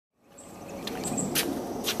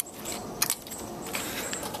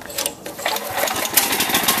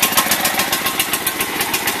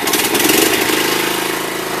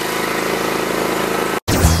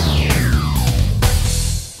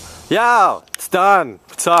Yo, it's done.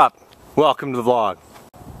 What's up? Welcome to the vlog.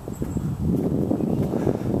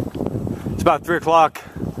 It's about 3 o'clock.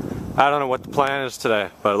 I don't know what the plan is today,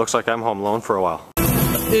 but it looks like I'm home alone for a while.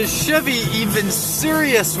 Is Chevy even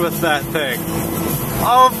serious with that thing?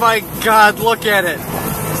 Oh my God, look at it.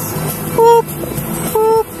 Boop,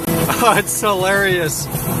 boop. Oh, it's hilarious.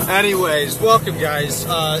 Anyways, welcome guys.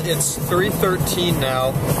 It's 3:13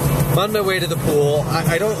 now. I'm on my way to the pool.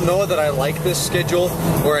 I don't know that I like this schedule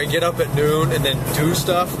where I get up at noon and then do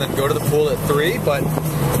stuff and then go to the pool at 3, but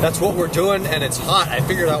that's what we're doing and it's hot. I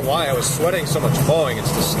figured out why I was sweating so much flowing. It's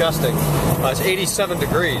disgusting. It's 87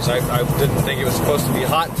 degrees. I didn't think it was supposed to be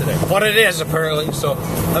hot today, but it is apparently. So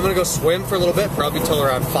I'm gonna go swim for a little bit, probably till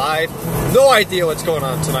around 5. No idea what's going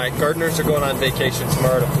on tonight. Gardeners are going on vacation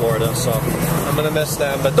tomorrow to Florida, so I'm gonna miss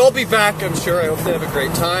them. But they'll be back, I'm sure. I hope they have a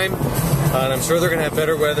great time. And I'm sure they're gonna have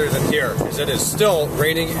better weather than here, because it is still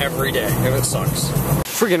raining every day, and it sucks.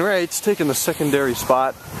 Friggin' right, it's taking the secondary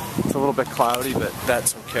spot. It's a little bit cloudy, but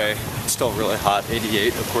that's okay. It's still really hot,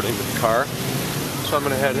 88 according to the car. So I'm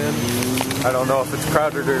gonna head in. I don't know if it's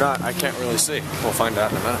crowded or not, I can't really see. We'll find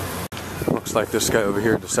out in a minute. Looks like this guy over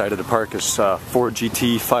here decided to park his Ford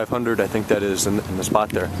GT 500, I think that is, in the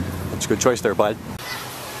spot there. It's a good choice there, bud.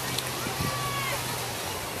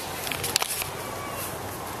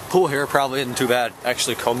 Pool here probably isn't too bad.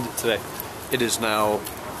 Actually combed it today. It is now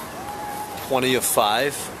 20 of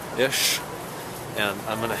 5-ish, and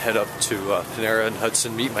I'm gonna head up to Panera and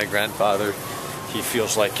Hudson, meet my grandfather. He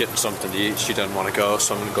feels like getting something to eat. She doesn't want to go,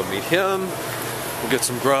 so I'm gonna go meet him. We'll get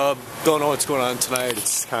some grub. Don't know what's going on tonight.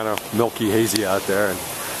 It's kind of milky, hazy out there and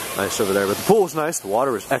nice over there. But the pool was nice. The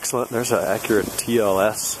water was excellent. There's an accurate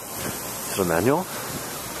TLS. Is it a manual?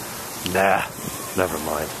 Nah, never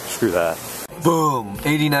mind. Screw that. Boom!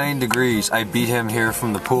 89 degrees. I beat him here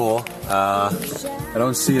from the pool. I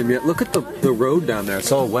don't see him yet. Look at the road down there.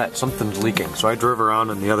 It's all wet. Something's leaking. So I drove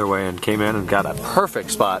around in the other way and came in and got a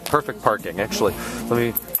perfect spot. Perfect parking. Actually, let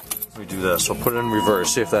me do this. We'll put it in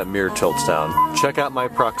reverse. See if that mirror tilts down. Check out my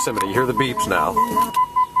proximity. You hear the beeps now.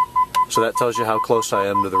 So that tells you how close I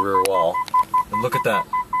am to the rear wall. And look at that.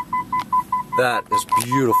 That is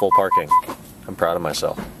beautiful parking. I'm proud of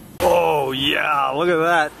myself. Oh yeah, look at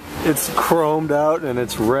that. It's chromed out and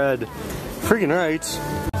it's red. Freaking right.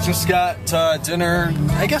 Just got dinner.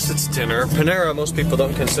 I guess it's dinner. Panera, most people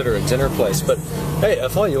don't consider a dinner place, but hey,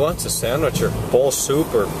 if all you want is a sandwich or bowl of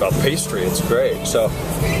soup or a pastry, it's great. So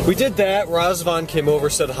we did that. Razvan came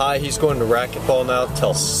over, said hi. He's going to racquetball now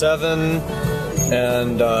till 7,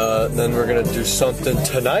 and then we're gonna do something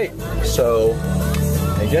tonight. So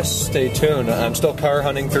I guess stay tuned. I'm still car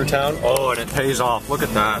hunting through town. Oh, and it pays off. Look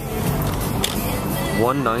at that.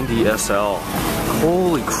 190 SL.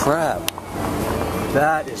 Holy crap.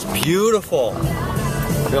 That is beautiful.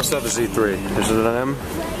 We also have a Z3. Is it an M?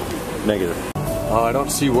 Negative. Oh, I don't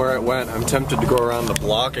see where it went. I'm tempted to go around the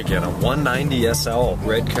block again. A 190 SL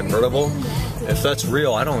red convertible. If that's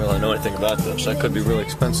real, I don't really know anything about this. That could be really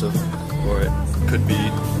expensive, or it could be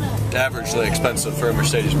averagely expensive for a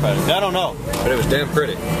Mercedes product. I don't know, but it was damn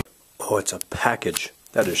pretty. Oh, it's a package.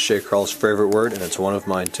 That is Shay Carl's favorite word, and it's one of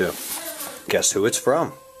mine too. Guess who it's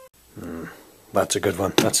from? That's a good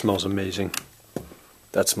one. That smells amazing.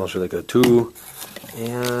 That smells really good too.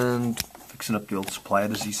 And fixing up the old supply of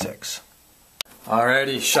the Z6.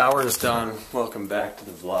 Alrighty, shower is done. Welcome back to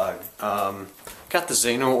the vlog. Got the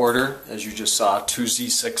Zano order, as you just saw. 2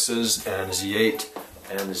 Z6s and a Z8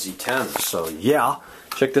 and a Z10. So yeah.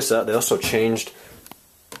 Check this out, they also changed,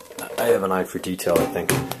 I have an eye for detail I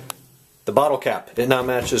think, the bottle cap. It now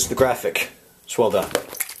matches the graphic. It's well done.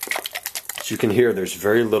 As you can hear, there's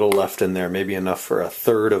very little left in there, maybe enough for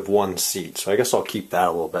 1/3 of one seat. So I guess I'll keep that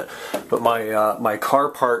a little bit. But my car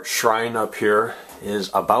part shrine up here is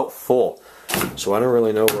about full. So I don't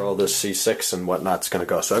really know where all this C6 and whatnot's going to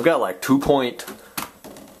go. So I've got like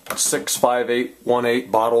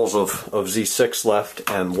 2.65818 bottles of Z6 left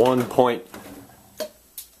and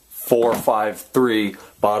 1.453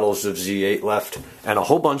 bottles of Z8 left, and a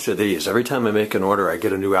whole bunch of these. Every time I make an order, I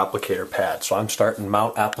get a new applicator pad. So I'm starting to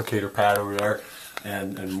mount applicator pad over there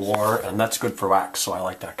and more, and that's good for wax, so I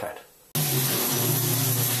like that kind.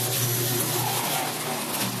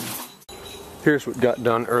 Here's what got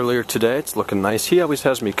done earlier today. It's looking nice. He always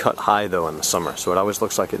has me cut high though in the summer, so it always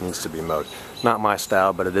looks like it needs to be mowed. Not my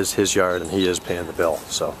style, but it is his yard and he is paying the bill,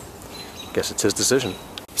 so I guess it's his decision.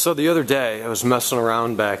 So the other day I was messing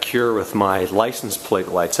around back here with my license plate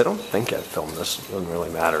lights. I don't think I filmed this, it doesn't really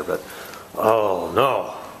matter, but oh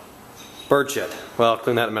no, bird shit. Well, I'll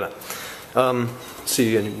clean that in a minute.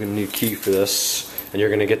 See, I'm gonna need a key for this, and you're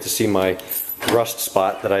gonna get to see my rust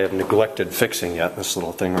spot that I have neglected fixing yet, this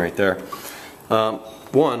little thing right there.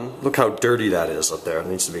 One, look how dirty that is up there. It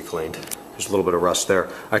needs to be cleaned. There's a little bit of rust there.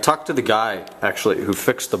 I talked to the guy, actually, who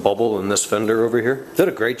fixed the bubble in this fender over here. Did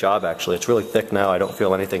a great job, actually. It's really thick now. I don't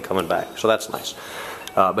feel anything coming back, so that's nice.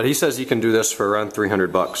 But he says he can do this for around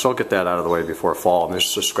 300 bucks, so I'll get that out of the way before fall. And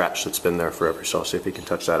there's a scratch that's been there forever, so I'll see if he can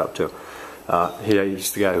touch that up too.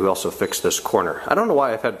 He's the guy who also fixed this corner. I don't know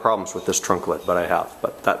why I've had problems with this trunk lid, but I have.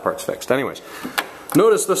 But that part's fixed. Anyways,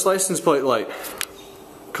 notice this license plate light,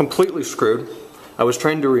 completely screwed. I was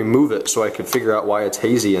trying to remove it so I could figure out why it's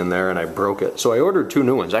hazy in there, and I broke it. So I ordered 2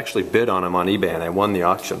 new ones, actually bid on them on eBay, and I won the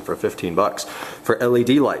auction for 15 bucks for LED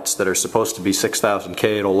lights that are supposed to be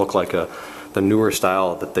 6,000K. It'll look like the newer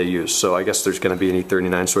style that they use. So I guess there's going to be an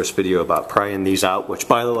E39 source video about prying these out, which,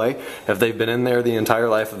 by the way, if they've been in there the entire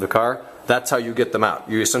life of the car, that's how you get them out.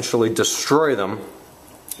 You essentially destroy them,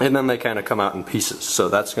 and then they kind of come out in pieces. So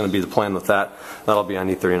that's going to be the plan with that. That'll be on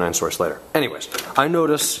E39 source later. Anyways, I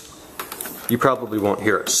notice, you probably won't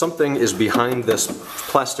hear it, something is behind this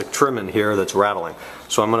plastic trim in here that's rattling.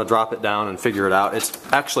 So I'm going to drop it down and figure it out. It's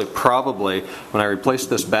actually probably, when I replaced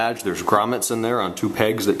this badge, there's grommets in there on 2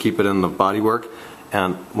 pegs that keep it in the bodywork.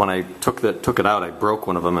 And when I took it out, I broke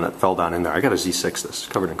one of them and it fell down in there. I got a Z6 this,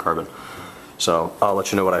 covered in carbon. So I'll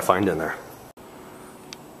let you know what I find in there.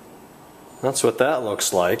 That's what that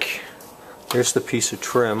looks like. Here's the piece of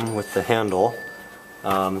trim with the handle.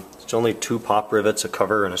 It's only 2 pop rivets, a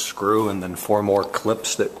cover, and a screw, and then 4 more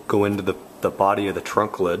clips that go into the body of the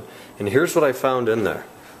trunk lid. And here's what I found in there.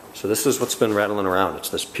 So this is what's been rattling around. It's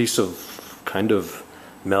this piece of kind of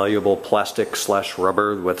malleable plastic /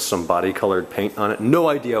 rubber with some body colored paint on it. No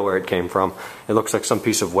idea where it came from. It looks like some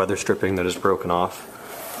piece of weather stripping that is broken off.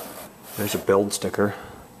 There's a build sticker.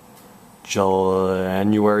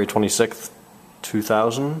 January 26th,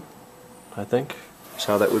 2000, I think. That's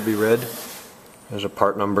how that would be read. There's a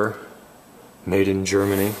part number. Made in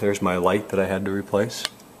Germany. There's my light that I had to replace.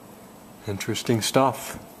 Interesting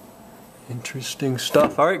stuff. Interesting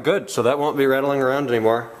stuff. Alright, good. So that won't be rattling around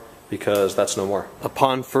anymore because that's no more.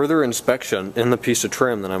 Upon further inspection in the piece of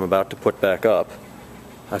trim that I'm about to put back up,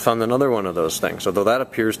 I found another one of those things, although that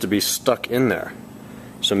appears to be stuck in there.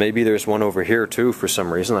 So maybe there's one over here too for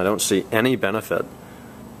some reason. I don't see any benefit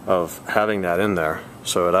of having that in there.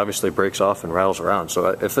 So it obviously breaks off and rattles around. So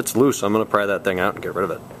if it's loose, I'm going to pry that thing out and get rid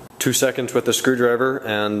of it. 2 seconds with the screwdriver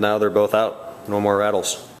and now they're both out. No more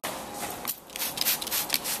rattles.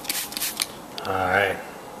 Alright,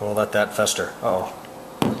 we'll let that fester. Uh-oh.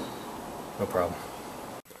 No problem.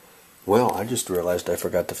 Well, I just realized I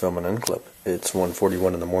forgot to film an end clip. It's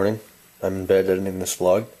 1:41 in the morning. I'm in bed editing this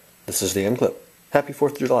vlog. This is the end clip. Happy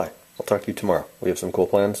 4th of July. I'll talk to you tomorrow. We have some cool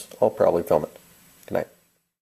plans. I'll probably film it. Good night.